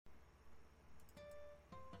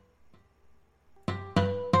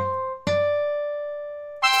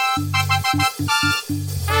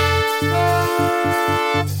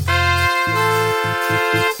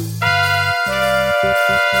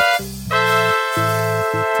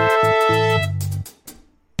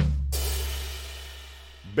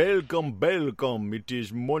Welcome. It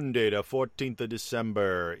is Monday, the 14th of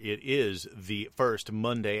December. It is the first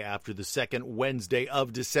Monday after the second Wednesday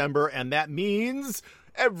of December, and that means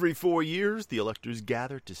every 4 years the electors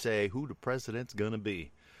gather to say who the president's going to be.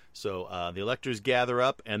 So the electors gather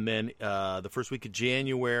up, and then the first week of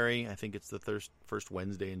January, I think it's the first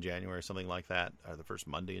Wednesday in January, something like that, or the first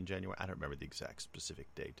Monday in January. I don't remember the exact specific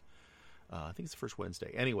date. I think it's the first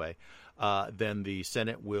Wednesday. Anyway, then the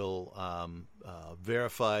Senate will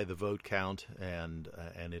verify the vote count, and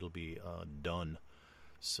it'll be done.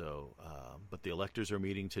 So, but the electors are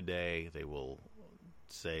meeting today. They will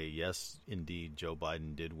say, yes, indeed, Joe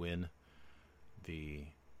Biden did win the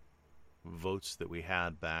votes that we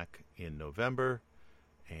had back in November,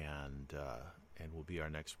 and will be our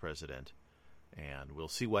next president. And we'll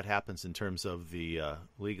see what happens in terms of the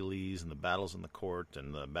legalese and the battles in the court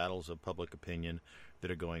and the battles of public opinion that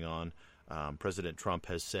are going on. President Trump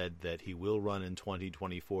has said that he will run in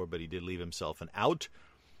 2024, but he did leave himself an out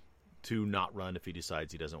to not run if he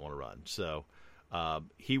decides he doesn't want to run. So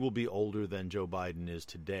he will be older than Joe Biden is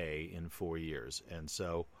today in 4 years. And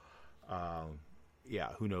so,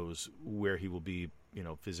 who knows where he will be,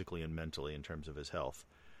 physically and mentally in terms of his health.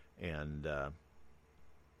 And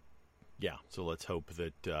so let's hope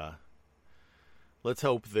that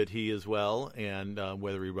he is well, and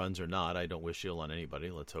whether he runs or not, I don't wish ill on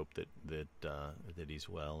anybody. Let's hope that he's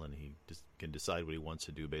well and he can decide what he wants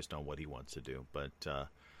to do based on what he wants to do. But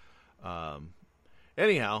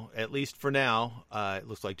anyhow, at least for now, it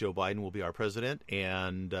looks like Joe Biden will be our president,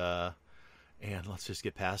 and let's just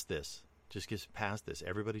get past this. Just get past this.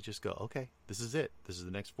 Everybody just go, okay, this is it. This is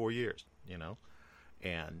the next 4 years,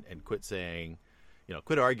 and quit saying.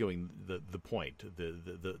 Quit arguing the point,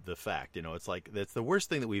 the fact. It's like that's the worst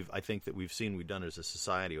thing that we've done as a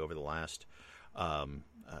society over the last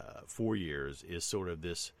 4 years is sort of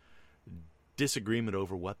this disagreement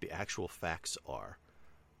over what the actual facts are.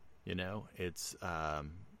 It's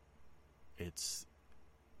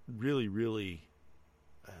really, really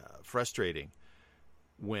frustrating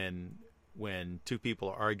when two people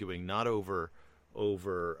are arguing not over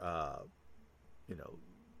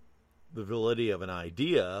the validity of an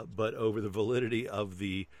idea, but over the validity of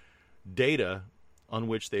the data on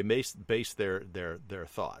which they base their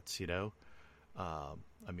thoughts.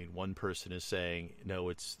 One person is saying no,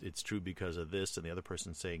 it's true because of this, and the other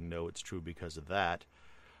person is saying no, it's true because of that,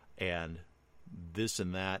 and this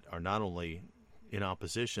and that are not only in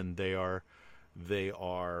opposition; they are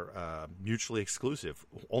mutually exclusive.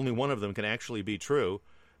 Only one of them can actually be true.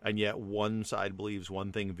 And yet one side believes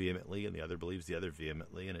one thing vehemently and the other believes the other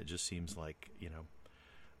vehemently. And it just seems like, you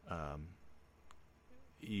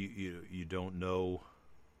don't know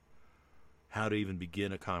how to even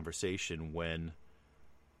begin a conversation when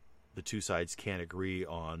the two sides can't agree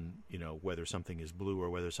on, whether something is blue or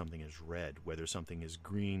whether something is red, whether something is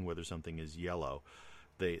green, whether something is yellow.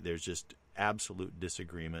 There's just absolute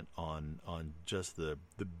disagreement on just the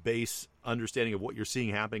base understanding of what you're seeing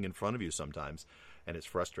happening in front of you sometimes. And it's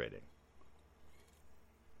frustrating.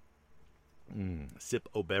 Sip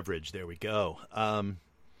o' beverage. There we go.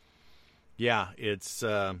 It's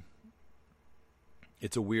a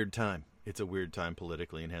weird time. It's a weird time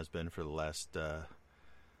politically and has been for the last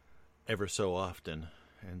ever so often.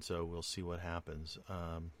 And so we'll see what happens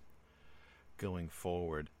going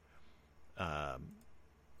forward.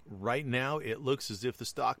 Right now, it looks as if the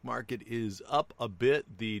stock market is up a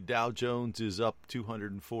bit. The Dow Jones is up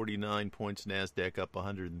 249 points, NASDAQ up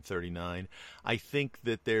 139. I think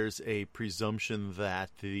that there's a presumption that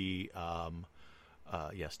the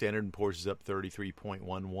Standard & Poor's is up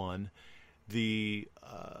 33.11.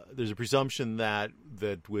 There's a presumption that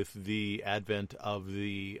with the advent of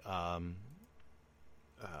the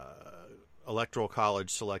Electoral College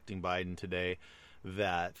selecting Biden today,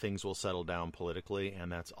 that things will settle down politically,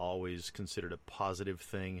 and that's always considered a positive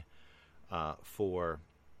thing for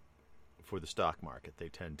the stock market. They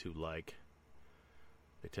tend to like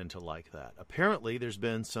that. Apparently, there's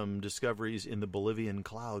been some discoveries in the Bolivian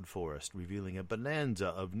cloud forest revealing a bonanza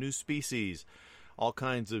of new species, all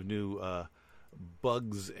kinds of new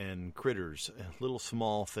bugs and critters, little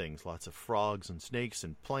small things, lots of frogs and snakes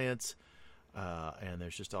and plants, and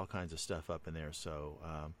there's just all kinds of stuff up in there. So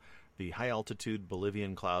the high-altitude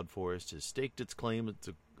Bolivian cloud forest has staked its claim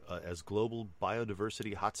as global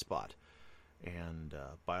biodiversity hotspot. And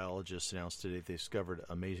biologists announced today they discovered an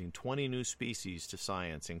amazing 20 new species to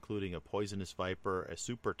science, including a poisonous viper, a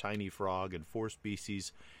super tiny frog, and 4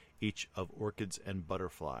 species each of orchids and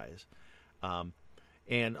butterflies. And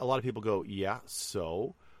a lot of people go,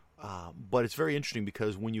 but it's very interesting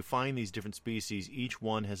because when you find these different species, each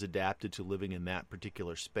one has adapted to living in that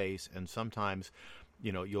particular space, and sometimes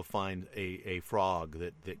you'll find a frog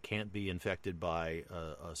that can't be infected by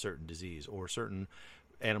a certain disease, or certain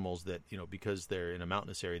animals that, because they're in a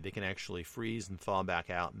mountainous area, they can actually freeze and thaw back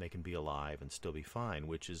out, and they can be alive and still be fine,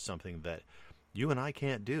 which is something that you and I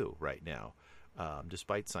can't do right now,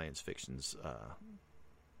 despite science fiction's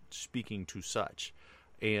speaking to such.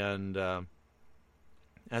 And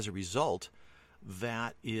as a result,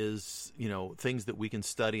 that is, things that we can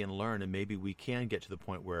study and learn, and maybe we can get to the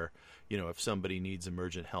point where, if somebody needs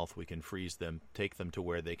emergent health, we can freeze them, take them to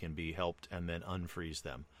where they can be helped, and then unfreeze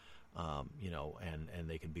them, and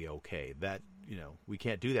they can be okay. That, we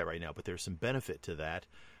can't do that right now, but there's some benefit to that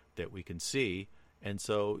we can see. And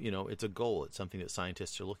so, it's a goal. It's something that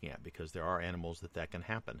scientists are looking at, because there are animals that can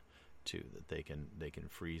happen to, that they can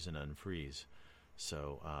freeze and unfreeze.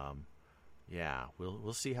 So, yeah,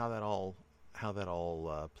 we'll see how that all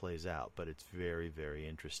plays out, but it's very, very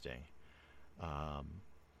interesting.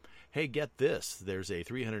 Hey, get this. There's a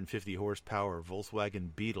 350 horsepower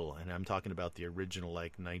Volkswagen Beetle, and I'm talking about the original,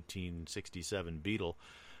 1967 Beetle.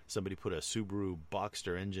 Somebody put a Subaru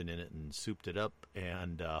Boxster engine in it and souped it up,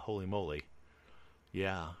 and holy moly.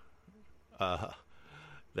 Yeah.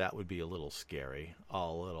 That would be a little scary.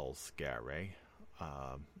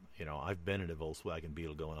 I've been in a Volkswagen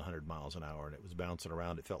Beetle going 100 miles an hour, and it was bouncing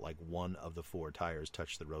around. It felt like one of the four tires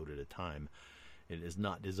touched the road at a time. It is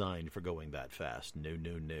not designed for going that fast. No,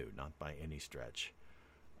 not by any stretch.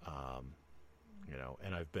 And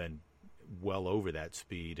I've been well over that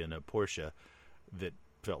speed in a Porsche that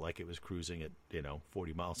felt like it was cruising at,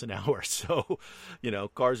 40 miles an hour. So,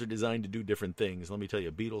 cars are designed to do different things. Let me tell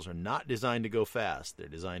you, Beetles are not designed to go fast. They're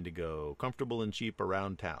designed to go comfortable and cheap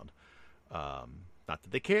around town. Not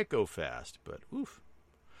that they can't go fast, but oof.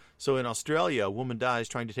 So in Australia, a woman dies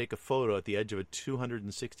trying to take a photo at the edge of a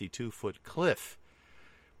 262-foot cliff.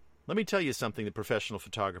 Let me tell you something that professional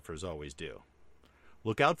photographers always do.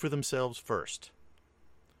 Look out for themselves first.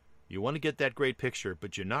 You want to get that great picture,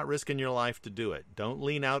 but you're not risking your life to do it. Don't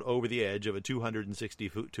lean out over the edge of a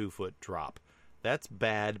 262-foot drop. That's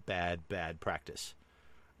bad practice.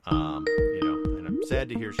 And I'm sad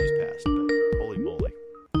to hear she's passed, but holy moly.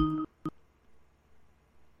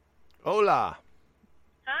 Hola.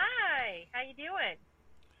 Hi. How you doing?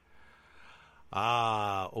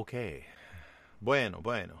 Okay. Bueno.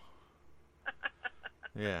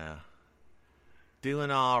 Yeah.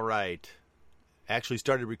 Doing all right. Actually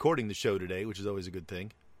started recording the show today, which is always a good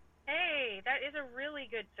thing. Hey, that is a really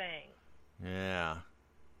good thing. Yeah.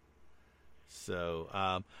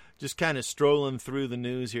 So, just kind of strolling through the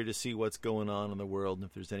news here to see what's going on in the world and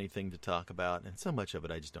if there's anything to talk about. And so much of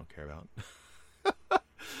it I just don't care about.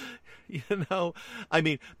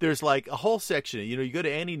 There's like a whole section. You go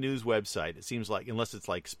to any news website, it seems like, unless it's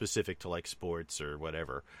like specific to like sports or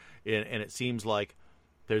whatever, and it seems like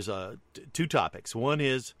there's two topics. One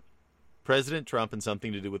is President Trump and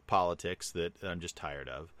something to do with politics that I'm just tired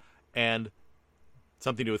of, and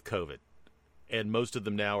something to do with COVID. And most of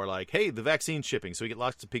them now are like, hey, the vaccine's shipping. So we get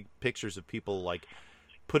lots of pictures of people like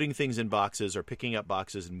putting things in boxes or picking up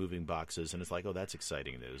boxes and moving boxes. And it's like, oh, that's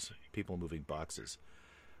exciting news. People moving boxes.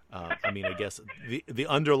 I guess the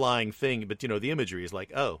underlying thing, but, the imagery is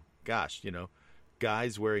like, oh, gosh,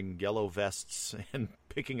 guys wearing yellow vests and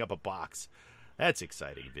picking up a box. That's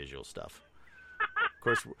exciting visual stuff. Of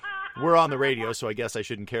course, we're on the radio, so I guess I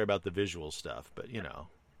shouldn't care about the visual stuff, but, No,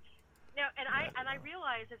 and I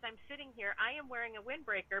realize as I'm sitting here, I am wearing a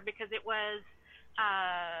windbreaker because it was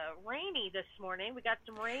rainy this morning. We got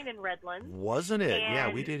some rain in Redlands. Wasn't it?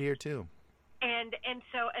 Yeah, we did here too. And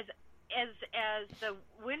so as the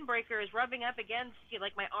windbreaker is rubbing up against,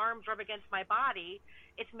 like my arms rub against my body,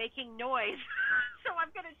 it's making noise. So I'm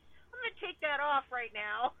gonna take that off right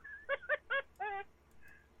now.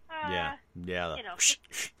 Yeah.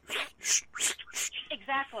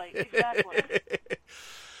 Exactly.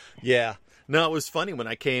 Yeah. No, it was funny when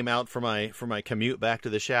I came out for my commute back to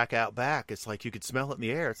the shack out back. It's like you could smell it in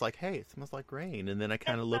the air. It's like, hey, it smells like rain. And then I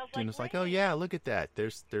kind of looked and it's like, oh yeah, look at that.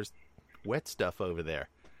 There's wet stuff over there.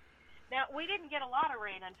 Now, we didn't get a lot of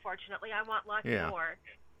rain, unfortunately. I want lots more.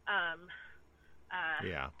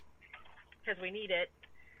 Because we need it.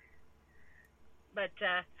 But,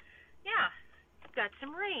 got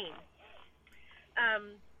some rain.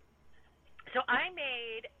 So I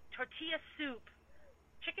made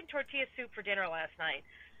chicken tortilla soup for dinner last night.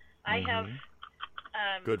 I have...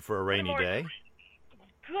 good for a rainy day.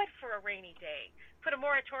 Good for a rainy day. Put a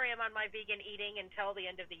moratorium on my vegan eating until the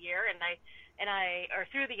end of the year, or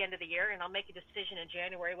through the end of the year, and I'll make a decision in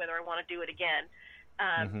January whether I want to do it again.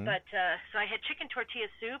 So I had chicken tortilla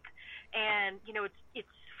soup, and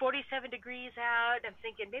it's 47 degrees out. I'm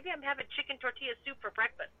thinking maybe I'm having chicken tortilla soup for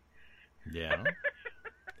breakfast. Yeah.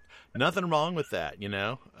 Nothing wrong with that, you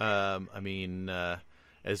know.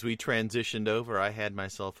 As we transitioned over, I had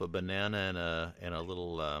myself a banana and a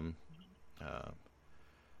little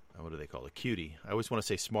what do they call it? Cutie. I always want to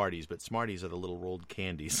say Smarties, but Smarties are the little rolled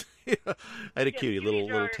candies. I had a cutie, little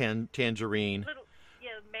tangerine. Little,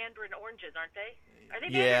 mandarin oranges, aren't they? Are they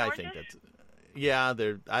Yeah, mandarin I think oranges? that's. Yeah,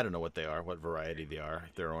 they're. I don't know what they are, what variety they are.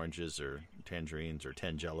 If they're oranges or tangerines or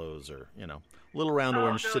tangelos or little round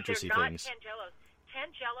orange No, citrusy they're not things. Tangelos.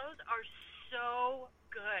 Tangelos are so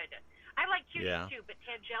good. I like cuties too, but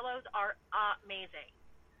Tangelos are amazing.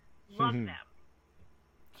 Love them.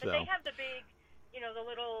 But they have the big, the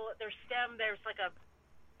little their stem. There's like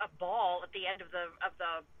a ball at the end of the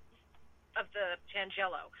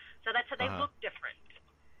Tangelo. So that's how they look different.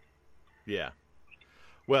 Yeah.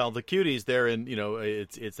 Well, the cuties, they're in,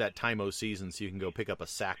 it's that time-o season, so you can go pick up a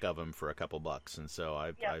sack of them for a couple bucks. And so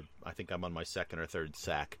I think I'm on my second or third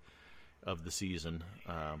sack of the season.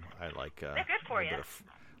 I like they're good for you.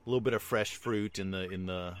 A little bit of fresh fruit in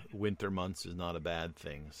the winter months is not a bad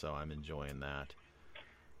thing, so I'm enjoying that.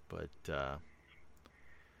 But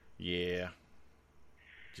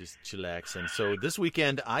just chillaxing. So this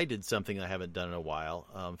weekend I did something I haven't done in a while.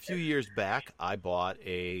 A few years back, I bought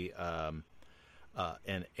an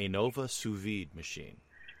Anova sous vide machine.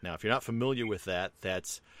 Now, if you're not familiar with that,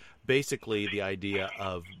 that's basically the idea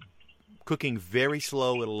of cooking very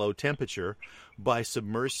slow at a low temperature by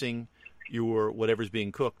submersing your whatever's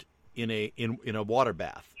being cooked in a water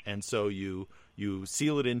bath. And so you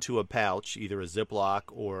seal it into a pouch, either a Ziploc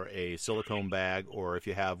or a silicone bag, or if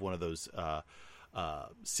you have one of those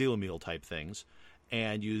seal meal type things,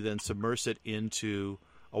 and you then submerge it into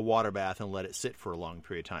a water bath and let it sit for a long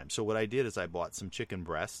period of time. So what I did is I bought some chicken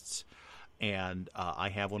breasts, and I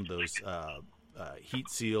have one of those heat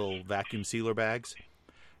seal vacuum sealer bags,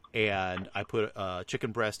 and I put a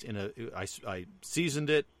chicken breast I seasoned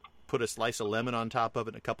it, put a slice of lemon on top of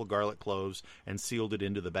it and a couple garlic cloves, and sealed it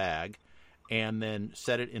into the bag, and then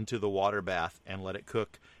set it into the water bath and let it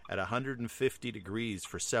cook at 150 degrees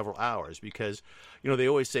for several hours, because they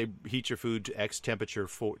always say heat your food to X temperature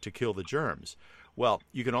to kill the germs. Well,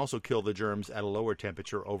 you can also kill the germs at a lower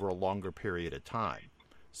temperature over a longer period of time.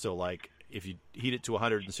 So like if you heat it to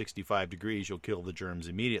 165 degrees, you'll kill the germs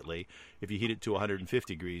immediately. If you heat it to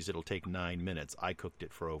 150 degrees, it'll take 9 minutes. I cooked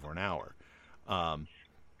it for over an hour.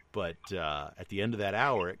 But at the end of that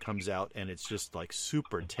hour, it comes out and it's just like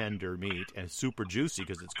super tender meat and super juicy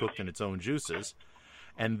because it's cooked in its own juices.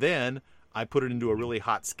 And then I put it into a really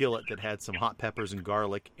hot skillet that had some hot peppers and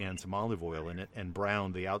garlic and some olive oil in it and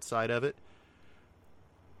browned the outside of it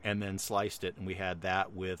and then sliced it. And we had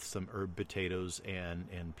that with some herb potatoes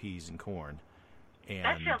and peas and corn. And,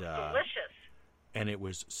 that sounds delicious. And it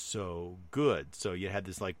was so good. So you had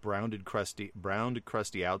this like browned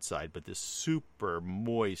crusty outside, but this super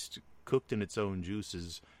moist, cooked in its own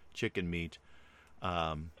juices chicken meat.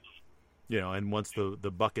 And once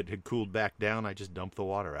the bucket had cooled back down, I just dumped the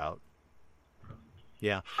water out.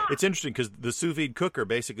 Yeah, it's interesting because the sous vide cooker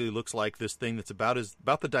basically looks like this thing that's about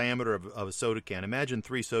the diameter of a soda can. Imagine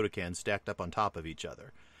 3 soda cans stacked up on top of each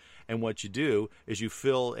other. And what you do is you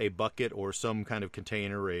fill a bucket or some kind of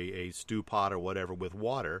container, a stew pot or whatever, with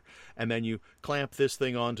water, and then you clamp this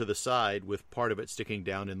thing onto the side with part of it sticking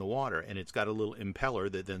down in the water. And it's got a little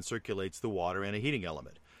impeller that then circulates the water and a heating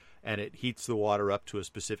element. And it heats the water up to a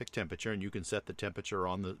specific temperature, and you can set the temperature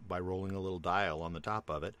by rolling a little dial on the top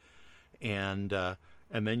of it. And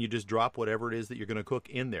then you just drop whatever it is that you're going to cook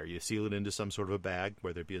in there. You seal it into some sort of a bag,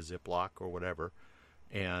 whether it be a Ziploc or whatever.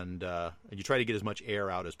 And you try to get as much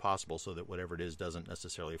air out as possible so that whatever it is doesn't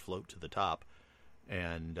necessarily float to the top,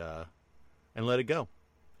 and let it go.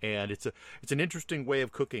 And it's an interesting way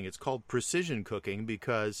of cooking. It's called precision cooking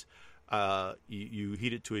because you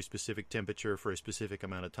heat it to a specific temperature for a specific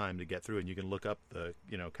amount of time to get through, and you can look up the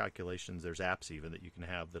calculations. There's apps even that you can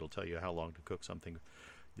have that'll tell you how long to cook something,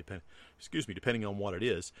 depending on what it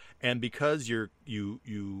is. And because you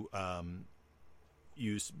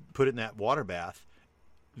put it in that water bath,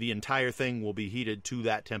 the entire thing will be heated to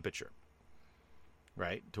that temperature,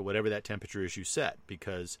 right? To whatever that temperature is you set,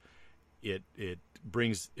 because it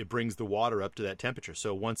brings the water up to that temperature.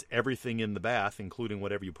 So once everything in the bath, including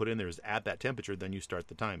whatever you put in there, is at that temperature, then you start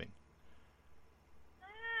the timing.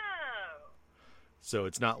 Oh. So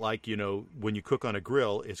it's not like, when you cook on a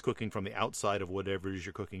grill, it's cooking from the outside of whatever it is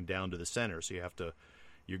you're cooking down to the center. So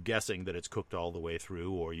you're guessing that it's cooked all the way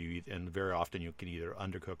through, and very often you can either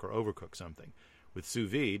undercook or overcook something. With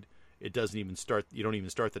sous vide, it doesn't even start. You don't even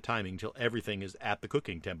start the timing until everything is at the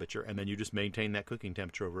cooking temperature, and then you just maintain that cooking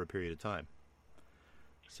temperature over a period of time.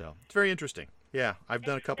 So it's very interesting. Yeah, I've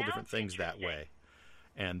done a couple different things that way,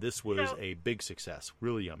 and this was a big success.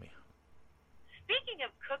 Really yummy. Speaking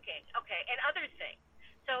of cooking, okay, and other things.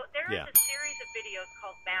 So there is a series of videos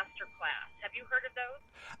called Masterclass. Have you heard of those?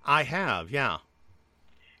 I have, yeah.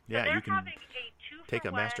 So Yeah, you can having a 2-for-1 take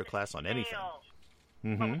a master class on anything.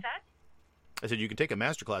 Mm-hmm. What was that? I said you can take a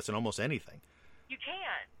master class on almost anything. You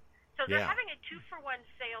can. So they're having a 2-for-1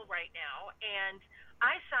 sale right now, and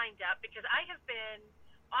I signed up because I have been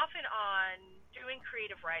off and on doing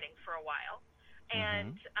creative writing for a while,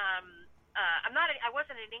 and I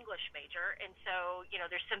wasn't an English major, and so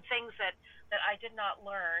there's some things that I did not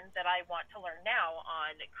learn that I want to learn now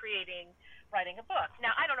on writing a book.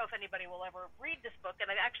 Now, I don't know if anybody will ever read this book,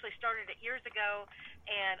 and I actually started it years ago,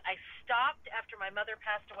 and I stopped after my mother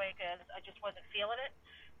passed away because I just wasn't feeling it,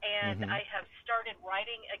 and I have started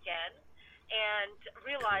writing again and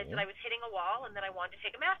realized that I was hitting a wall and that I wanted to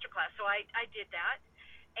take a master class. So I did that,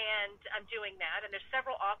 and I'm doing that, and there's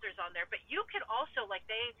several authors on there. But you can also,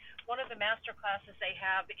 one of the master classes they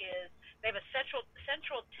have is they have a Central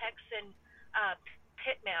Texan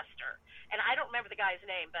pitmaster, and I don't remember the guy's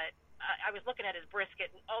name, but I was looking at his brisket,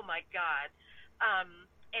 and oh my God.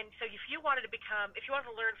 And so if you wanted to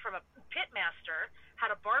learn from a pitmaster how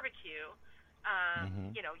to barbecue,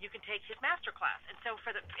 you can take his master class. And so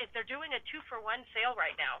they're doing a 2-for-1 sale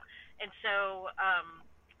right now. And so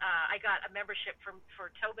I got a membership for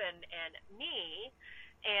Tobin and me,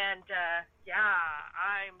 and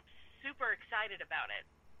I'm super excited about it.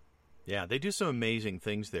 Yeah, they do some amazing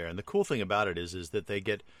things there, and the cool thing about it is that they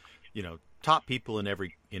get, top people in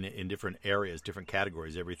in different areas, different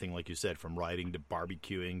categories, everything like you said, from writing to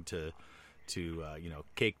barbecuing to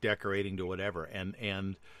cake decorating to whatever,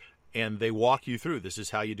 and they walk you through. This is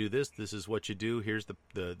how you do this. This is what you do. Here's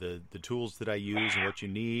the tools that I use and what you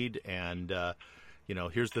need, and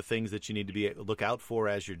here's the things that you need to look out for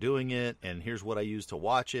as you're doing it, and here's what I use to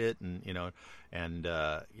watch it, and and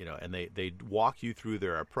they walk you through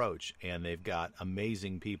their approach, and they've got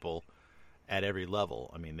amazing people at every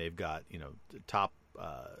level. I mean, they've got top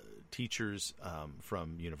teachers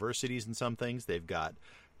from universities and some things. They've got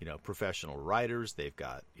professional writers. They've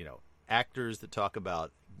got actors that talk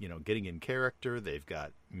about getting in character. They've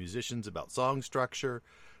got musicians about song structure.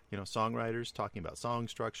 Songwriters talking about song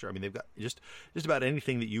structure. I mean, they've got just about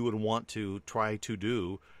anything that you would want to try to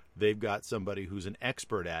do. They've got somebody who's an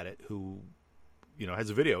expert at it who,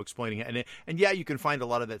 has a video explaining it. And yeah, you can find a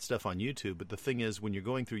lot of that stuff on YouTube. But the thing is, when you're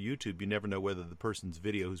going through YouTube, you never know whether the person's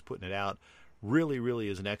video who's putting it out really, really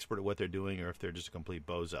is an expert at what they're doing, or if they're just a complete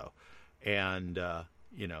bozo. And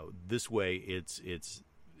this way, it's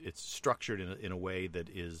structured in a way that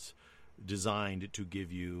is designed to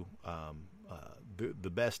give you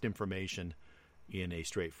the best information in a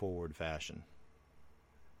straightforward fashion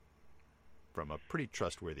from a pretty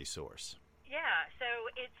trustworthy source. Yeah, so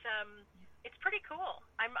it's pretty cool.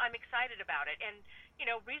 I'm excited about it, and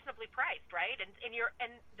reasonably priced, right? And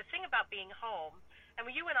the thing about being home, and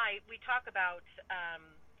you and I, we talk about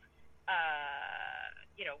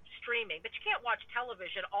streaming, but you can't watch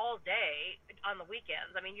television all day on the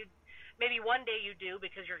weekends. I mean, maybe one day you do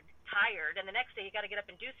because you're tired, and the next day you got to get up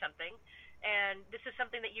and do something. And this is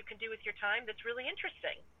something that you can do with your time that's really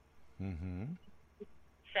interesting.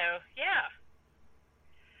 So, yeah.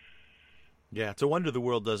 Yeah, it's a wonder the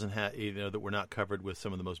world doesn't have, that we're not covered with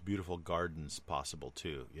some of the most beautiful gardens possible,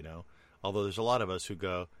 too, Although there's a lot of us who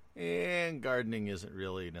go, gardening isn't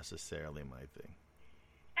really necessarily my thing.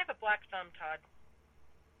 I have a black thumb, Todd.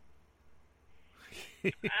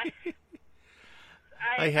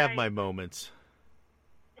 I have my moments.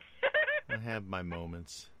 I have my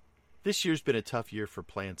moments. This year's been a tough year for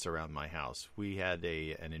plants around my house. We had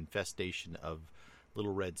an infestation of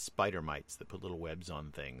little red spider mites that put little webs on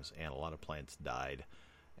things, and a lot of plants died.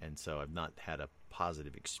 And so I've not had a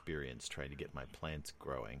positive experience trying to get my plants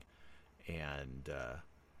growing. And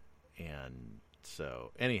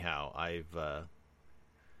so anyhow, I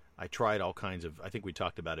tried all kinds of, I think we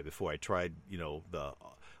talked about it before. I tried, the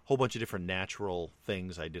whole bunch of different natural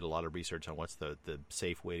things. I did a lot of research on what's the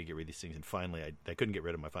safe way to get rid of these things. And finally, I couldn't get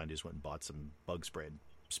rid of them. I finally just went and bought some bug spray and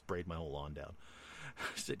sprayed my whole lawn down.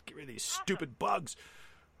 I said, get rid of these stupid bugs.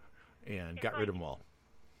 And got rid of them all.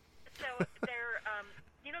 So they're,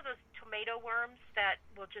 those tomato worms that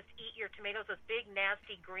will just eat your tomatoes, those big,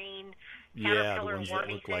 nasty, green caterpillar wormy things. Yeah, the ones that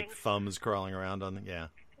look like thumbs crawling around on them, yeah.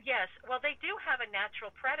 Yes, well, they do have a natural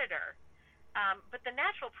predator, but the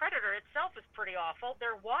natural predator itself is pretty awful.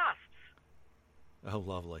 They're wasps. Oh,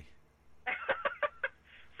 lovely.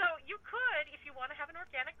 So you could, if you want to have an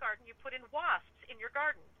organic garden, you put in wasps in your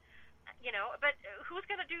garden, but who's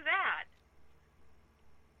going to do that?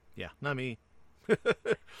 Yeah, not me.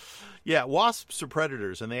 Yeah, wasps are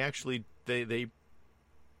predators, and they actually, they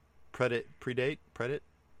predate?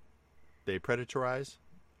 They predatorize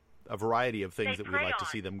a variety of things They that we like to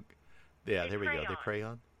prey see them. Yeah, there we go. They prey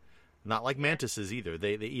on. Not like mantises either.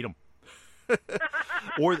 They eat them.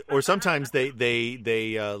 or sometimes they lay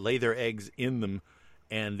their eggs in them,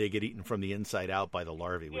 and they get eaten from the inside out by the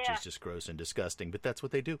larvae, which is just gross and disgusting. But that's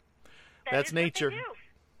what they do. That's nature. What they do.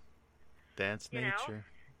 That's nature.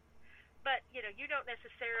 But you don't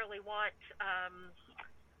necessarily want.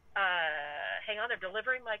 Hang on, they're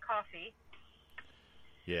delivering my coffee.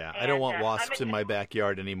 Yeah, I don't want wasps in my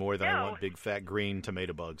backyard any more than I want big fat green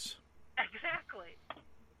tomato bugs. Exactly.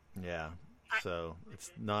 Yeah. So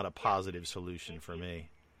it's not a positive solution for me.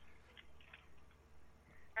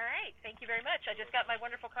 All right. Thank you very much. I just got my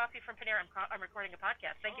wonderful coffee from Panera. I'm recording a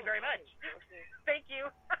podcast. Thank you very much. Thank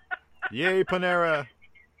you. Yay, Panera.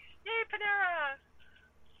 Yay, Panera.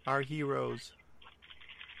 Our heroes.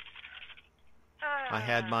 I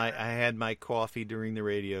had my coffee during the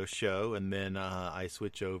radio show, and then I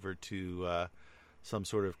switch over to some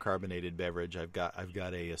sort of carbonated beverage. I've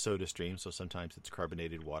got a Soda Stream, so sometimes it's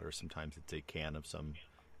carbonated water, sometimes it's a can of some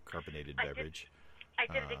carbonated beverage. I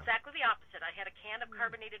did it exactly the opposite. I had a can of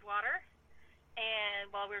carbonated water, and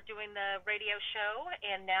while we were doing the radio show,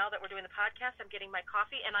 and now that we're doing the podcast, I'm getting my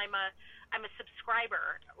coffee, and I'm a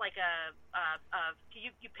subscriber. Like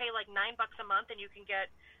you pay like $9 a month, and you can get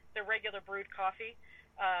the regular brewed coffee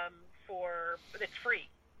it's free.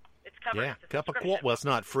 It's covered. Yeah, cup of quality. Well, it's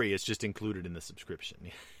not free. It's just included in the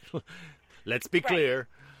subscription. Let's be clear.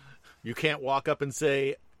 You can't walk up and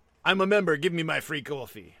say, "I'm a member. Give me my free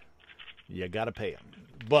coffee." You got to pay them.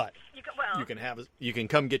 But you can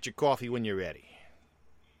come get your coffee when you're ready.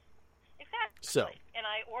 Exactly. So. And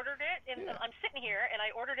I ordered it, and I'm sitting here, and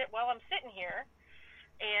I ordered it while I'm sitting here,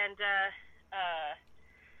 and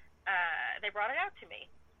they brought it out to me.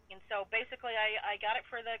 And so basically, I got it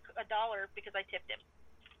for $1 because I tipped him.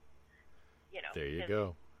 There you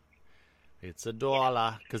go. It's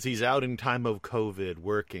 $1 because he's out in time of COVID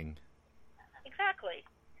working. Exactly.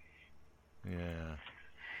 Yeah.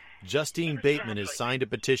 Justine Bateman has signed a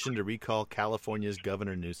petition to recall California's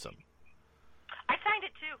Governor Newsom. I signed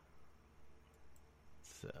it too.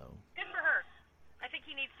 So. Good for her. I think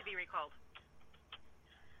he needs to be recalled.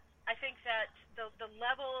 I think that the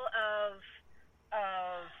level of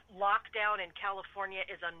lockdown in California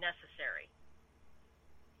is unnecessary.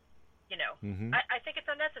 Mm-hmm. I think it's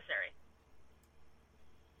unnecessary.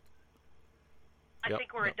 I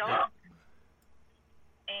think we're adults,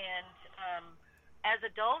 and as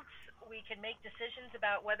adults, we can make decisions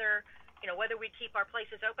about whether we keep our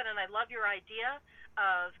places open. And I love your idea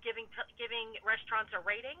of giving restaurants a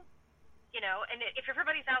rating. And if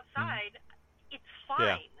everybody's outside, it's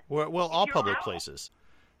fine. Yeah. Well, all public places.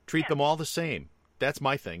 Treat them all the same. That's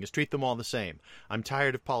my thing, is treat them all the same. I'm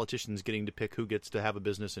tired of politicians getting to pick who gets to have a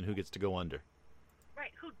business and who gets to go under.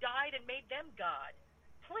 Right. Who died and made them God.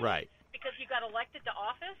 Please. Right. Because you got elected to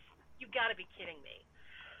office? You got to be kidding me.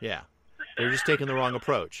 Yeah. They're just taking the wrong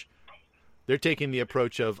approach. They're taking the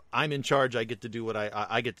approach of, I'm in charge, I get to do what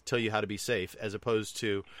I get to tell you how to be safe, as opposed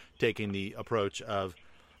to taking the approach of,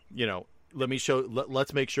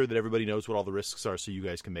 let's make sure that everybody knows what all the risks are so you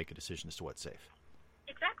guys can make a decision as to what's safe.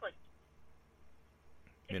 Exactly.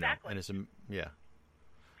 And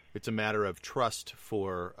it's a matter of trust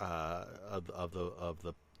for of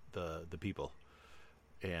the people,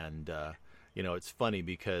 and it's funny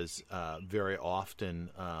because very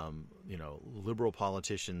often liberal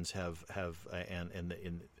politicians have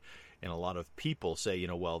and a lot of people say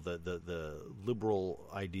the liberal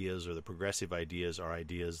ideas or the progressive ideas are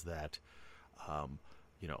ideas that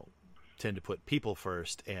tend to put people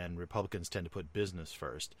first, and Republicans tend to put business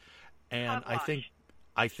first, and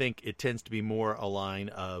I think it tends to be more a line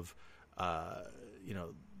of, an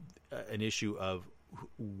issue of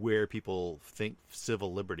where people think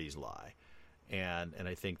civil liberties lie. And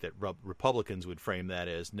I think that Republicans would frame that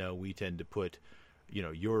as, no, we tend to put,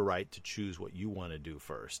 your right to choose what you want to do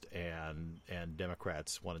first. And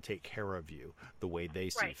Democrats want to take care of you the way they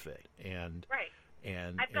see fit. And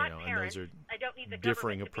I've got parents. And those are I don't need the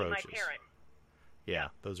differing government approaches. To be my parent. Yeah,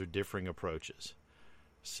 those are differing approaches.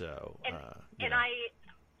 So,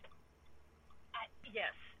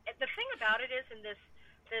 yes. The thing about it is, in this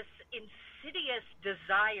insidious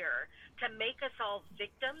desire to make us all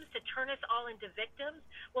victims, to turn us all into victims.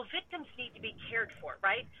 Well, victims need to be cared for,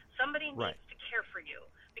 right? Somebody needs to care for you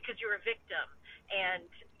because you're a victim, and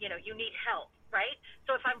you need help, right?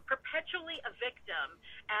 So if I'm perpetually a victim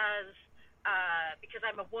because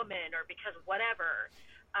I'm a woman or because whatever,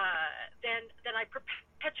 then I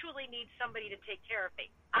perpetually need somebody to take care of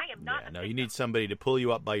me. I am not. No, you need somebody to pull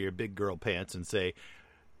you up by your big girl pants and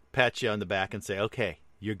pat you on the back and say, "Okay,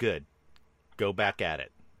 you're good. Go back at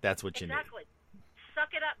it." That's what you need. Exactly.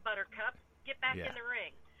 Suck it up, Buttercup. Get back Yeah. in the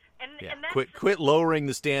ring. And that's Quit lowering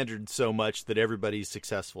the standard so much that everybody's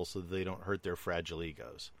successful, so that they don't hurt their fragile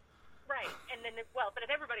egos. right. And then, but if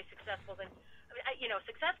everybody's successful, then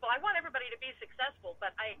successful. I want everybody to be successful,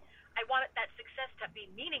 but I want that success to be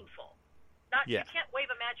meaningful. You can't wave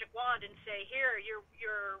a magic wand and say, "Here,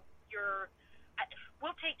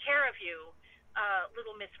 we'll take care of you,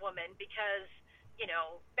 little Miss Woman," because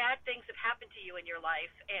bad things have happened to you in your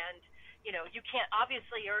life, and you can't.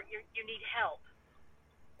 Obviously, you need help.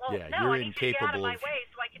 Well, Yeah, no, you're I need you to get out of incapable my of- way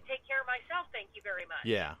so I can take care of myself. Thank you very much.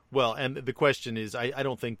 Yeah. Well, and the question is, I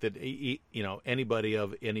don't think that anybody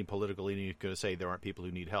of any political leaning is going to say there aren't people who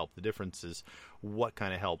need help. The difference is what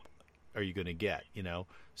kind of help are you going to get?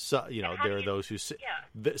 So there are those who say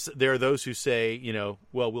there are those who say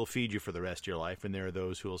well, we'll feed you for the rest of your life, and there are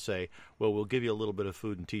those who will say, well, we'll give you a little bit of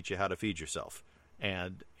food and teach you how to feed yourself.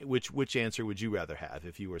 And which answer would you rather have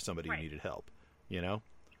if you were somebody who needed help?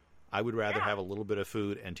 I would rather have a little bit of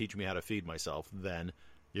food and teach me how to feed myself than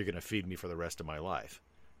you're going to feed me for the rest of my life.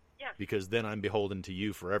 Yes. Because then I'm beholden to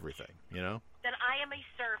you for everything, Then I am a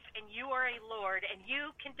serf and you are a lord, and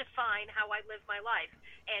you can define how I live my life,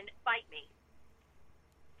 and bite me.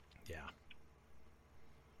 Yeah.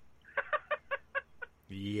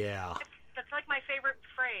 Yeah. That's like my favorite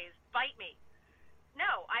phrase. Bite me.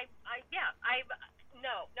 No,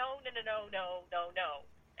 no.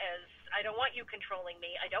 As I don't want you controlling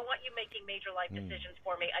me. I don't want you making major life decisions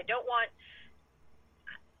for me. I don't want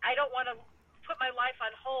to put my life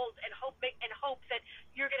on hold and hope that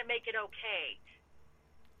you're going to make it okay.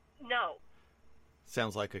 No.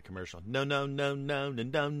 Sounds like a commercial. No.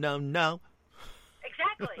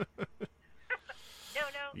 Exactly. No.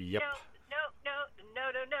 Yep. No.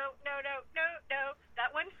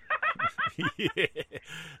 That one? Yeah,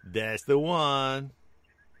 that's the one.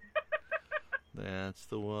 That's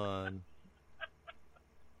the one.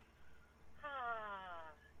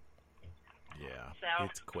 Yeah, So-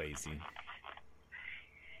 it's crazy.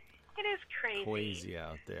 It is crazy. Crazy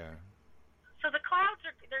out there. So the clouds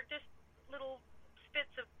they're just little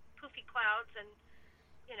spits of poofy clouds, and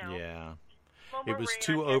Yeah. no more It was rain,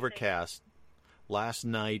 too I'm guessing. overcast. Last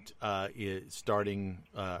night, you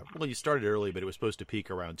started early, but it was supposed to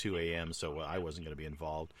peak around 2 a.m., so I wasn't going to be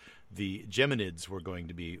involved. The Geminids were going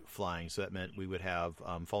to be flying, so that meant we would have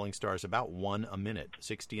falling stars about 1 a minute,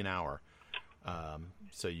 60 an hour.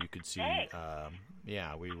 So you could see, Hey.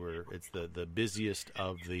 It's the busiest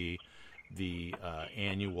of the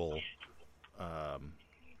annual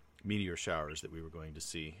meteor showers that we were going to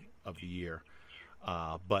see of the year.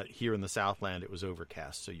 But here in the Southland, it was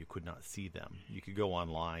overcast, so you could not see them. You could go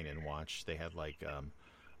online and watch. They had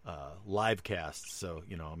live casts. So,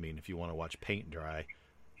 if you want to watch paint dry,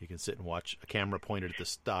 you can sit and watch a camera pointed at the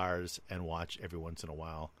stars and watch every once in a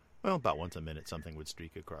while. Well, about once a minute, something would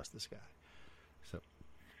streak across the sky. So,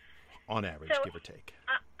 on average, So- give or take.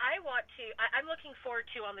 I'm looking forward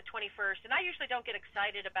to on the 21st, and I usually don't get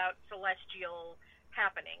excited about celestial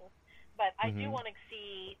happenings, but I do want to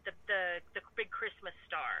see the big Christmas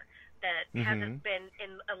star that hasn't been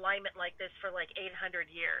in alignment like this for 800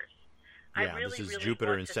 years. I Yeah, really, this is really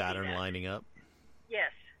Jupiter want and to see Saturn that. lining up.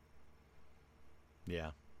 Yes.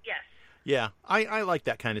 Yeah. Yes. Yeah, I like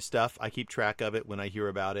that kind of stuff. I keep track of it when I hear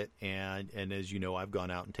about it, and as you know, I've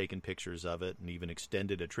gone out and taken pictures of it, and even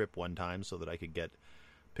extended a trip one time so that I could get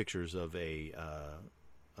pictures of a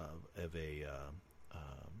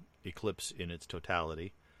eclipse in its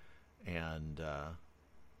totality, and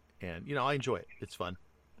I enjoy it. It's fun.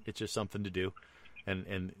 It's just something to do, and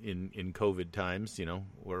in COVID times,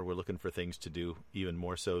 where we're looking for things to do even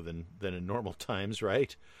more so than in normal times,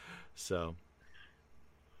 right? So.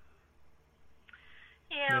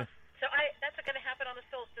 Yeah. So that's going to happen on the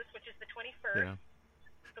solstice, which is the 21st. Yeah.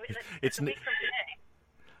 So It's a week from today.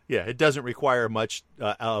 Yeah, it doesn't require much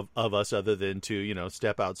of us other than to,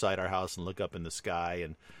 step outside our house and look up in the sky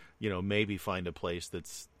and, maybe find a place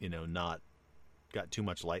that's, not got too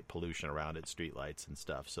much light pollution around it, street lights and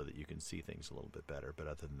stuff, so that you can see things a little bit better. But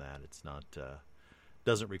other than that, it's not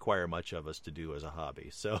doesn't require much of us to do as a hobby.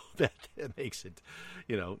 So that makes it,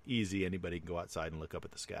 easy. Anybody can go outside and look up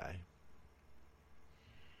at the sky.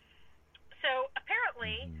 So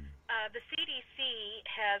apparently, the CDC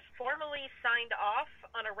has formally signed off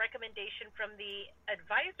on a recommendation from the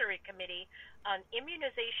Advisory Committee on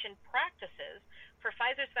Immunization Practices for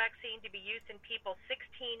Pfizer's vaccine to be used in people 16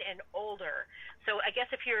 and older. So I guess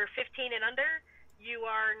if you're 15 and under, you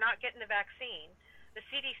are not getting the vaccine. The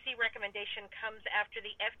CDC recommendation comes after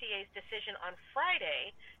the FDA's decision on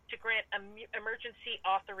Friday to grant emergency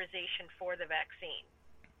authorization for the vaccine.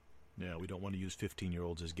 Yeah, we don't want to use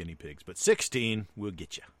 15-year-olds as guinea pigs, but 16, we'll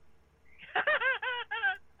get you.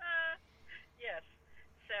 Yes.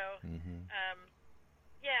 So,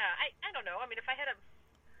 yeah, I don't know. I mean, if I had a...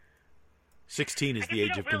 16 is the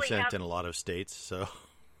age of consent in a lot of states, so...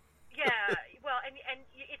 Yeah, well, and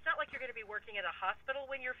it's not like you're going to be working at a hospital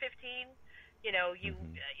when you're 15. You know, you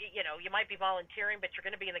might be volunteering, but you're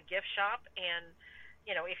going to be in a gift shop, and,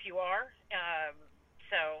 you know, if you are,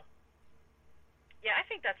 so... Yeah, I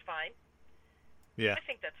think that's fine. Yeah. I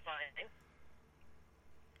think that's fine.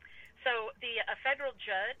 So a federal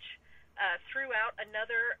judge threw out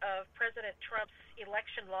another of President Trump's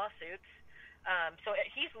election lawsuits. So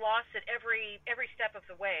he's lost at every step of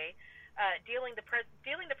the way, dealing the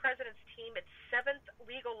president's team its seventh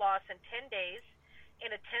legal loss in 10 days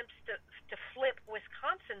in attempts to flip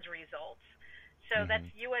Wisconsin's results. So that's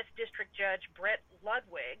U.S. District Judge Brett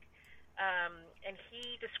Ludwig. And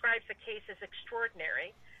he describes the case as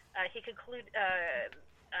extraordinary.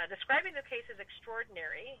 Describing the case as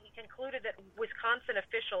extraordinary, he concluded that Wisconsin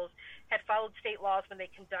officials had followed state laws when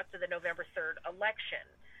they conducted the November 3rd election.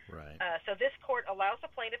 Right. So this court allows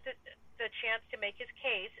the plaintiff the chance to make his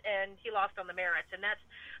case, and he lost on the merits. And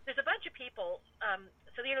there's a bunch of people.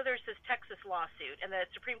 So there's this Texas lawsuit, and the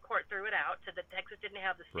Supreme Court threw it out, said that Texas didn't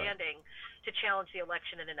have the standing to challenge the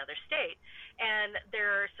election in another state. And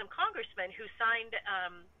there are some congressmen who signed,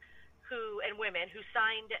 and women who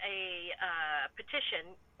signed a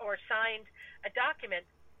petition or signed a document,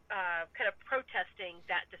 kind of protesting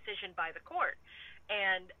that decision by the court.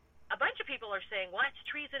 And a bunch of people are saying, well, that's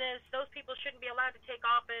treasonous. Those people shouldn't be allowed to take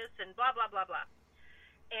office, and blah blah blah blah.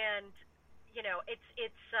 And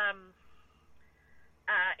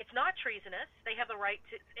it's not treasonous. They have the right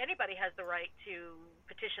to. Anybody has the right to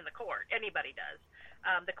petition the court. Anybody does.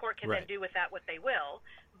 The court can then do with that what they will.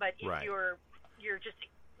 But if you're just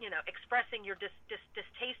expressing your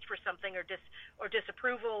distaste for something or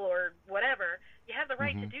disapproval or whatever, you have the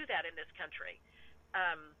right to do that in this country.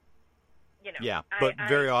 But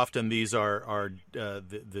very often these are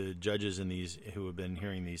the judges in these who have been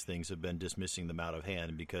hearing these things have been dismissing them out of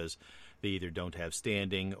hand because they either don't have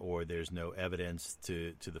standing or there's no evidence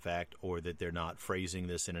to the fact, or that they're not phrasing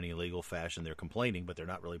this in any legal fashion. They're complaining, but they're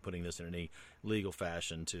not really putting this in any legal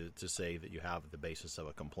fashion to say that you have the basis of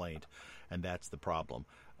a complaint, and that's the problem.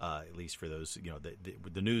 At least for those,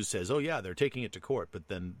 the news says, oh yeah, they're taking it to court, but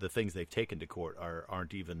then the things they've taken to court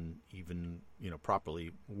aren't even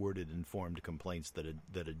properly worded and formed complaints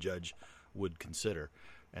that a judge would consider,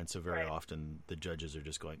 and so very often the judges are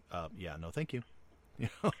just going, yeah, no, thank you. And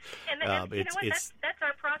that's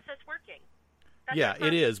our process working.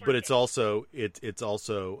 It is, but it's also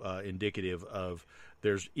indicative of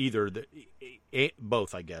there's either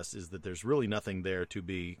both, I guess, is that there's really nothing there to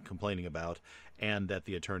be complaining about, and that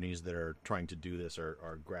the attorneys that are trying to do this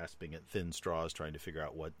are grasping at thin straws, trying to figure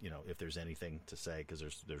out what, if there's anything to say, because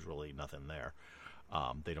there's really nothing there.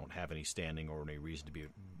 They don't have any standing or any reason to be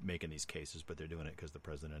making these cases, but they're doing it because the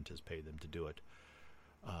president has paid them to do it.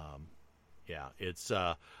 It's.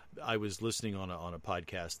 I was listening on a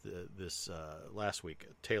podcast this last week,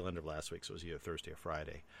 tail end of last week, so it was either Thursday or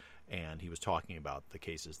Friday, and he was talking about the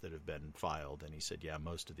cases that have been filed, and he said, yeah,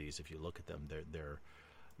 most of these, if you look at them,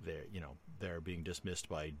 they're being dismissed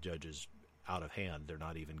by judges out of hand. They're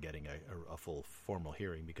not even getting a full formal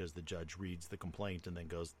hearing because the judge reads the complaint and then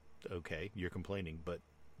goes, okay, you're complaining, but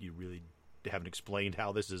you really haven't explained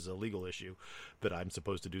how this is a legal issue that I'm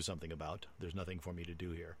supposed to do something about. There's nothing for me to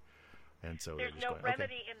do here. And so there's no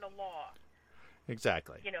remedy in the law.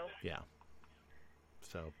 Exactly. Yeah.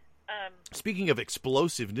 So, speaking of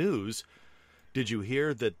explosive news, did you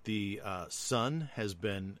hear that the sun has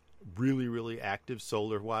been really, really active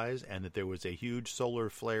solar-wise, and that there was a huge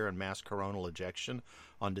solar flare and mass coronal ejection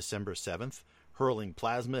on December 7th, hurling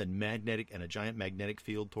plasma and a giant magnetic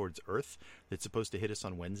field towards Earth that's supposed to hit us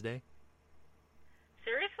on Wednesday?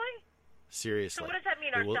 Seriously. So what does that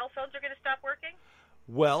mean? Our cell phones are going to stop working?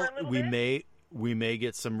 Well, we may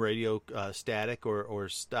get some radio static or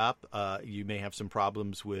stop. You may have some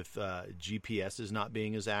problems with GPSs not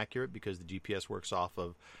being as accurate because the GPS works off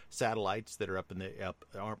of satellites that are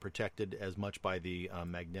aren't protected as much by the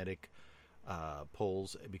magnetic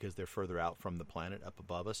poles because they're further out from the planet up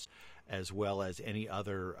above us, as well as any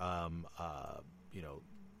other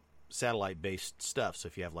satellite-based stuff. So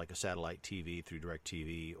if you have like a satellite TV through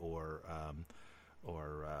DirecTV or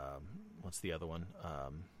what's the other one?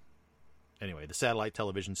 Anyway, the satellite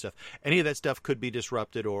television stuff. Any of that stuff could be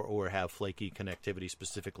disrupted or have flaky connectivity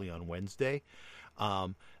specifically on Wednesday.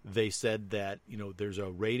 They said that, there's a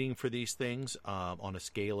rating for these things on a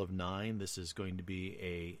scale of 9. This is going to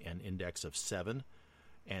be an index of 7.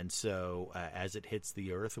 And so as it hits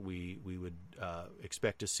the Earth, we would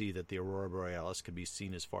expect to see that the aurora borealis could be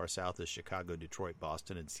seen as far south as Chicago, Detroit,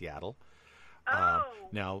 Boston, and Seattle.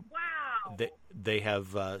 Now, wow. they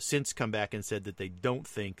have since come back and said that they don't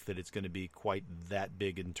think that it's going to be quite that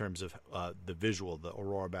big in terms of the visual, the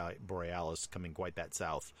aurora borealis coming quite that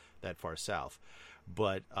far south,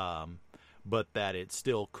 but that it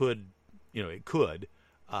still could, it could.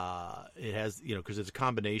 It has, because it's a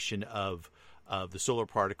combination of the solar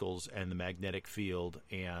particles and the magnetic field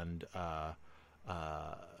and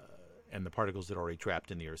the particles that are already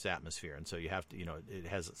trapped in the Earth's atmosphere, and so you have to, it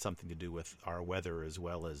has something to do with our weather as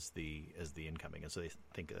well as the incoming. And so they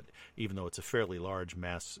think that even though it's a fairly large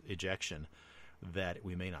mass ejection, that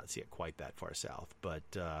we may not see it quite that far south. But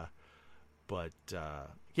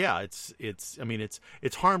yeah, it's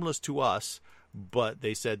harmless to us. But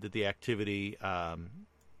they said that the activity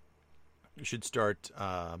should start,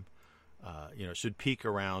 should peak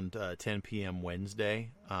around 10 p.m.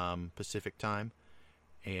 Wednesday Pacific time.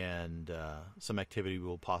 And some activity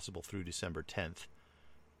will be possible through December 10th.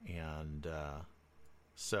 And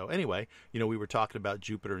so anyway, we were talking about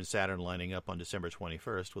Jupiter and Saturn lining up on December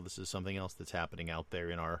 21st. Well, this is something else that's happening out there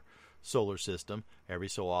in our solar system. Every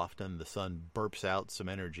so often, the sun burps out some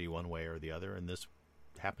energy one way or the other, and this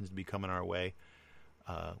happens to be coming our way.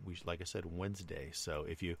 Like I said, Wednesday. So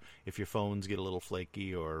if your phones get a little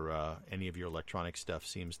flaky or any of your electronic stuff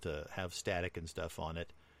seems to have static and stuff on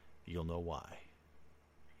it, you'll know why.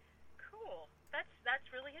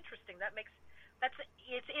 That's really interesting.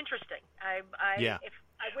 It's interesting. I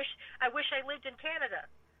wish I lived in Canada.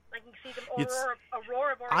 I can see the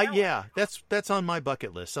aurora borealis. Yeah, that's on my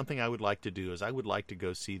bucket list. Something I would like to do is I would like to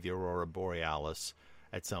go see the aurora borealis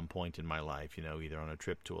at some point in my life. Either on a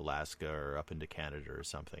trip to Alaska or up into Canada or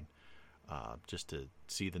something, just to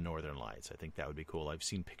see the northern lights. I think that would be cool. I've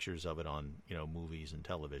seen pictures of it on movies and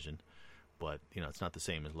television, but it's not the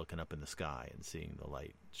same as looking up in the sky and seeing the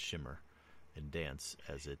light shimmer and dance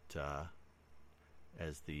as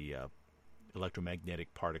the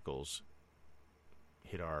electromagnetic particles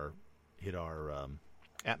hit our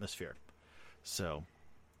atmosphere. So,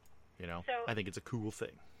 I think it's a cool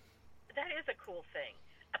thing. That is a cool thing.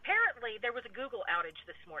 Apparently, there was a Google outage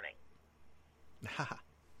this morning.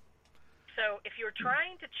 So, if you're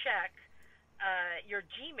trying to check your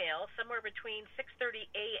Gmail somewhere between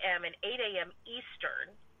 6:30 a.m. and 8 a.m.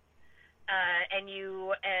 Eastern,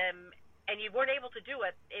 and you weren't able to do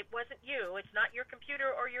it, it wasn't you, it's not your computer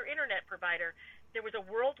or your internet provider. There was a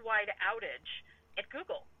worldwide outage at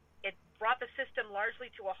Google. It brought the system largely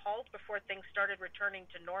to a halt before things started returning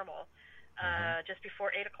to normal, just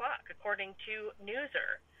before 8 o'clock, according to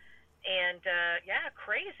Newser. And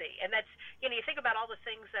crazy. And that's, you think about all the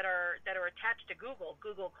things that are attached to Google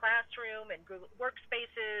Classroom and Google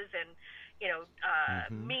Workspaces and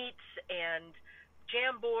Meets and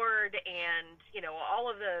Jamboard and all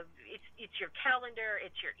of it's your calendar,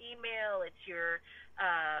 it's your email, it's your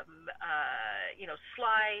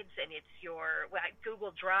slides, and it's your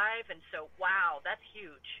Google Drive. And so wow, that's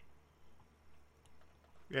huge.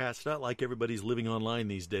 Yeah, it's not like everybody's living online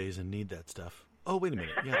these days and need that stuff. Oh, wait a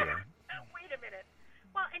minute. Yeah, they are. Wait a minute.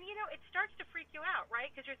 Well, and it starts to freak you out, right?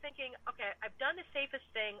 Because you're thinking, okay, I've done the safest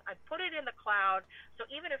thing, I've put it in the cloud, so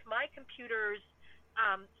even if my computers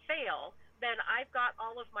fail, then I've got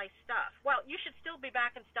all of my stuff. Well, you should still be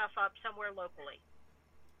backing stuff up somewhere locally,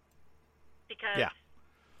 because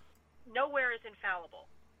nowhere is infallible.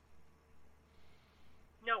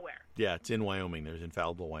 Nowhere. Yeah, it's in Wyoming. There's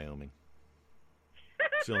Infallible, Wyoming.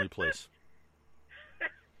 It's the only place.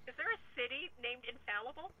 Is there a city named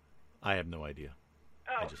Infallible? I have no idea.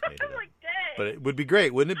 Oh, I just made it up. Like, dang. But it would be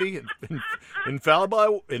great, wouldn't it be?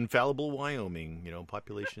 Infallible, Wyoming.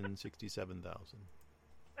 Population 67,000.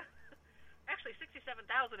 Actually,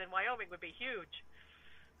 67,000 in Wyoming would be huge.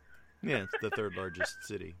 Yeah, it's the third largest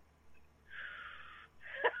city.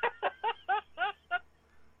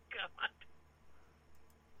 God.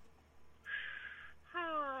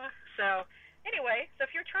 So, anyway, if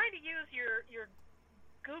you're trying to use your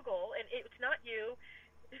Google and it's not you,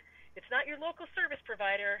 it's not your local service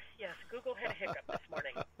provider, yes, Google had a hiccup this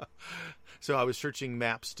morning. So I was searching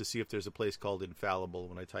maps to see if there's a place called Infallible.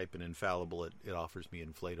 When I type in Infallible, it offers me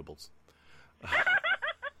inflatables.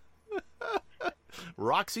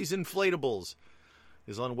 Roxy's Inflatables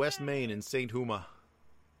is on West Main in St. Huma.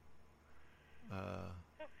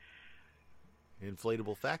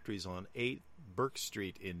 Inflatable Factories on 8 Burke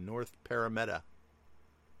Street in North Parramatta.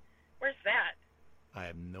 Where's that? I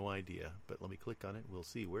have no idea, but let me click on it. We'll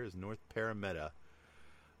see. Where is North Parramatta?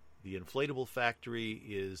 The Inflatable Factory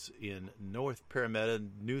is in North Parramatta,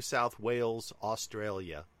 New South Wales,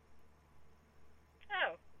 Australia.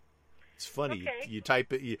 Oh, It's funny. Okay. You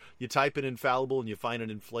type it. You type in infallible, and you find an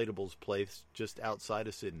inflatables place just outside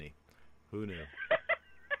of Sydney. Who knew?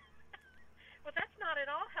 Well, that's not at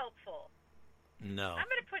all helpful. No. I'm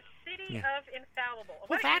going to put City of Infallible.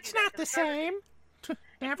 Well, that's not the same.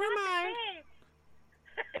 Never mind.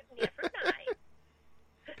 Never mind.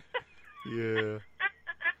 Yeah.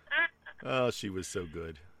 Oh, she was so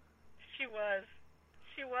good. She was.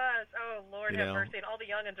 Oh, Lord have mercy. And all the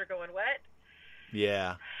youngins are going, what?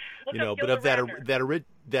 Yeah. Look But up of Gilda Radner.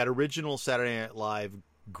 that original Saturday Night Live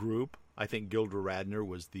group, I think Gilda Radner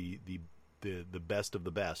was the best of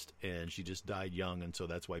the best, and she just died young, and so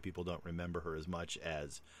that's why people don't remember her as much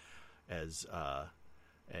as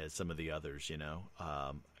some of the others,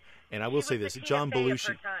 And I will say this, John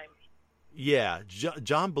Belushi. Yeah,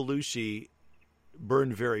 John Belushi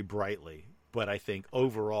burned very brightly, but I think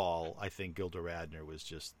overall, Gilda Radner was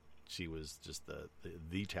just the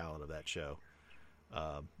talent of that show.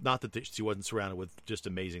 Not that she wasn't surrounded with just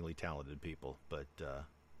amazingly talented people, but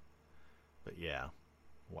yeah,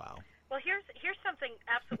 wow. Well, here's something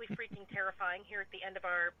absolutely freaking terrifying here at the end of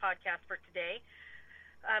our podcast for today.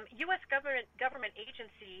 U.S. government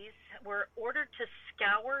agencies were ordered to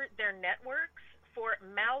scour their networks for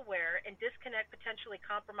malware and disconnect potentially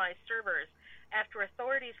compromised servers after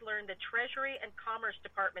authorities learned the Treasury and Commerce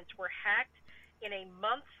departments were hacked in a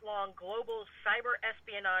months-long global cyber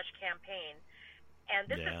espionage campaign.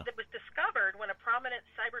 And this was discovered when a prominent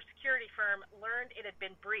cybersecurity firm learned it had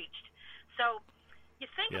been breached. So you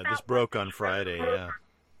think about this broke on Friday. Yeah.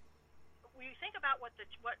 When you think about what the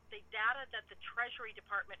data that the Treasury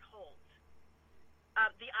Department holds,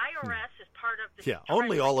 the IRS is part of the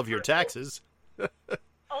only all of your taxes.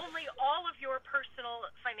 Only all of your personal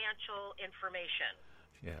financial information.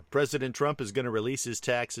 Yeah, President Trump is going to release his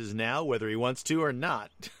taxes now, whether he wants to or not.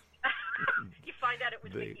 You find out it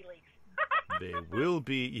was WikiLeaks. They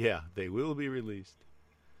will be released.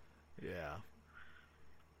 Yeah.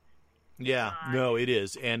 Yeah, no, it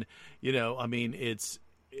is. And, it's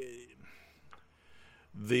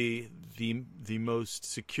the most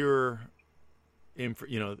secure,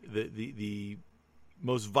 the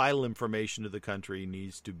most vital information of the country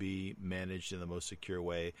needs to be managed in the most secure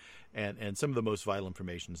way. And some of the most vital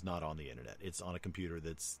information is not on the internet. It's on a computer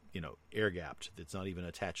that's, air gapped, that's not even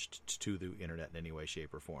attached to the internet in any way,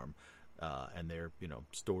 shape, or form. And they're,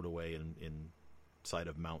 stored away inside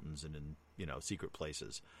of mountains and in, secret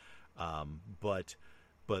places. But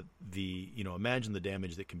the, imagine the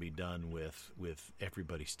damage that can be done with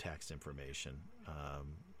everybody's tax information,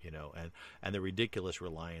 and the ridiculous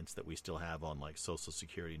reliance that we still have on like Social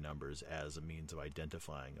Security numbers as a means of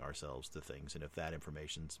identifying ourselves to things. And if that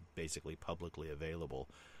information's basically publicly available,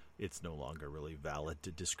 it's no longer really valid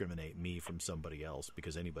to discriminate me from somebody else,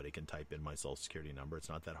 because anybody can type in my Social Security number. It's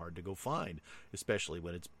not that hard to go find, especially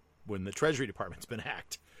when the Treasury Department's been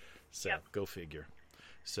hacked. So Go figure.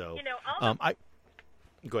 So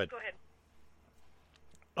go ahead. Go ahead.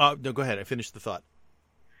 No, go ahead. I finished the thought.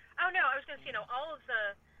 Oh no, I was going to say, all of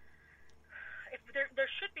the. If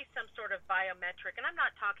there should be some sort of biometric, and I'm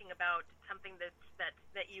not talking about something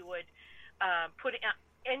that you would put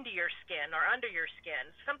into your skin or under your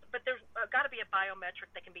skin. But there's got to be a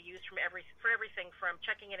biometric that can be used for everything from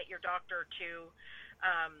checking in at your doctor to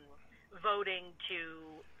voting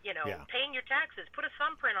to paying your taxes. Put a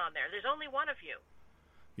thumbprint on there. There's only one of you.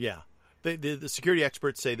 Yeah. The security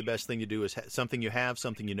experts say the best thing to do is something you have,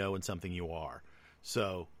 something you know, and something you are.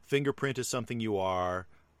 So fingerprint is something you are.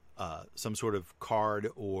 Some sort of card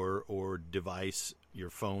or device, your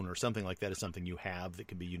phone or something like that, is something you have that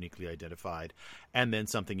can be uniquely identified. And then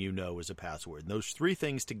something you know is a password. And those three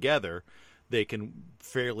things together, they can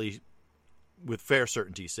with fair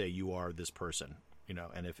certainty say you are this person.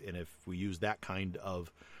 And if we use that kind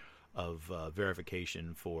of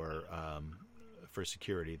verification for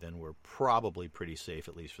security, then we're probably pretty safe,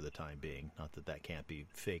 at least for the time being. Not that can't be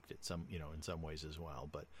faked at some, in some ways as well.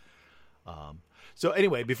 But so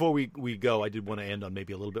anyway, before we go, I did want to end on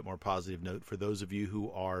maybe a little bit more positive note for those of you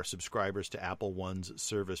who are subscribers to Apple One's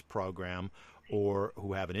service program, or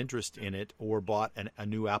who have an interest in it, or bought a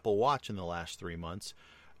new Apple Watch in the last 3 months.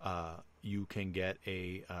 You can get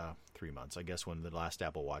a 3 months, I guess, when the last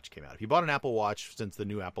Apple Watch came out. If you bought an Apple Watch since the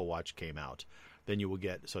new Apple Watch came out, then you will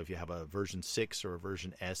get, so if you have a version 6 or a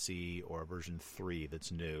version SE or a version 3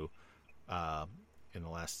 that's new in the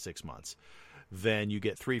last 6 months, then you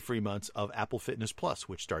get 3 free months of Apple Fitness Plus,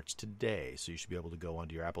 which starts today. So you should be able to go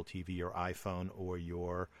onto your Apple TV or iPhone or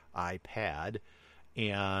your iPad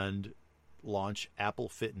and launch Apple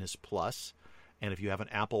Fitness Plus. And if you have an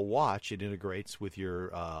Apple Watch, it integrates with your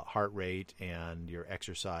heart rate, and your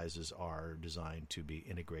exercises are designed to be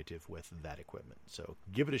integrative with that equipment. So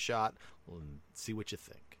give it a shot and see what you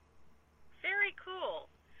think. Very cool.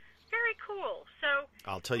 Very cool. So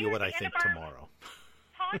I'll tell you what I think tomorrow.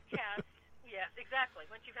 Podcast. Yes, exactly.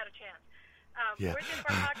 Once you've had a chance. Yeah. We're doing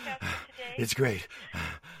our podcast for today. It's great.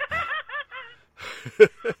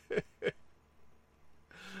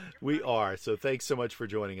 We are. So thanks so much for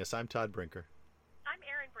joining us. I'm Todd Brinker. I'm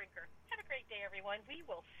Erin Brinker. Have a great day, everyone. We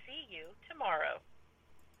will see you tomorrow.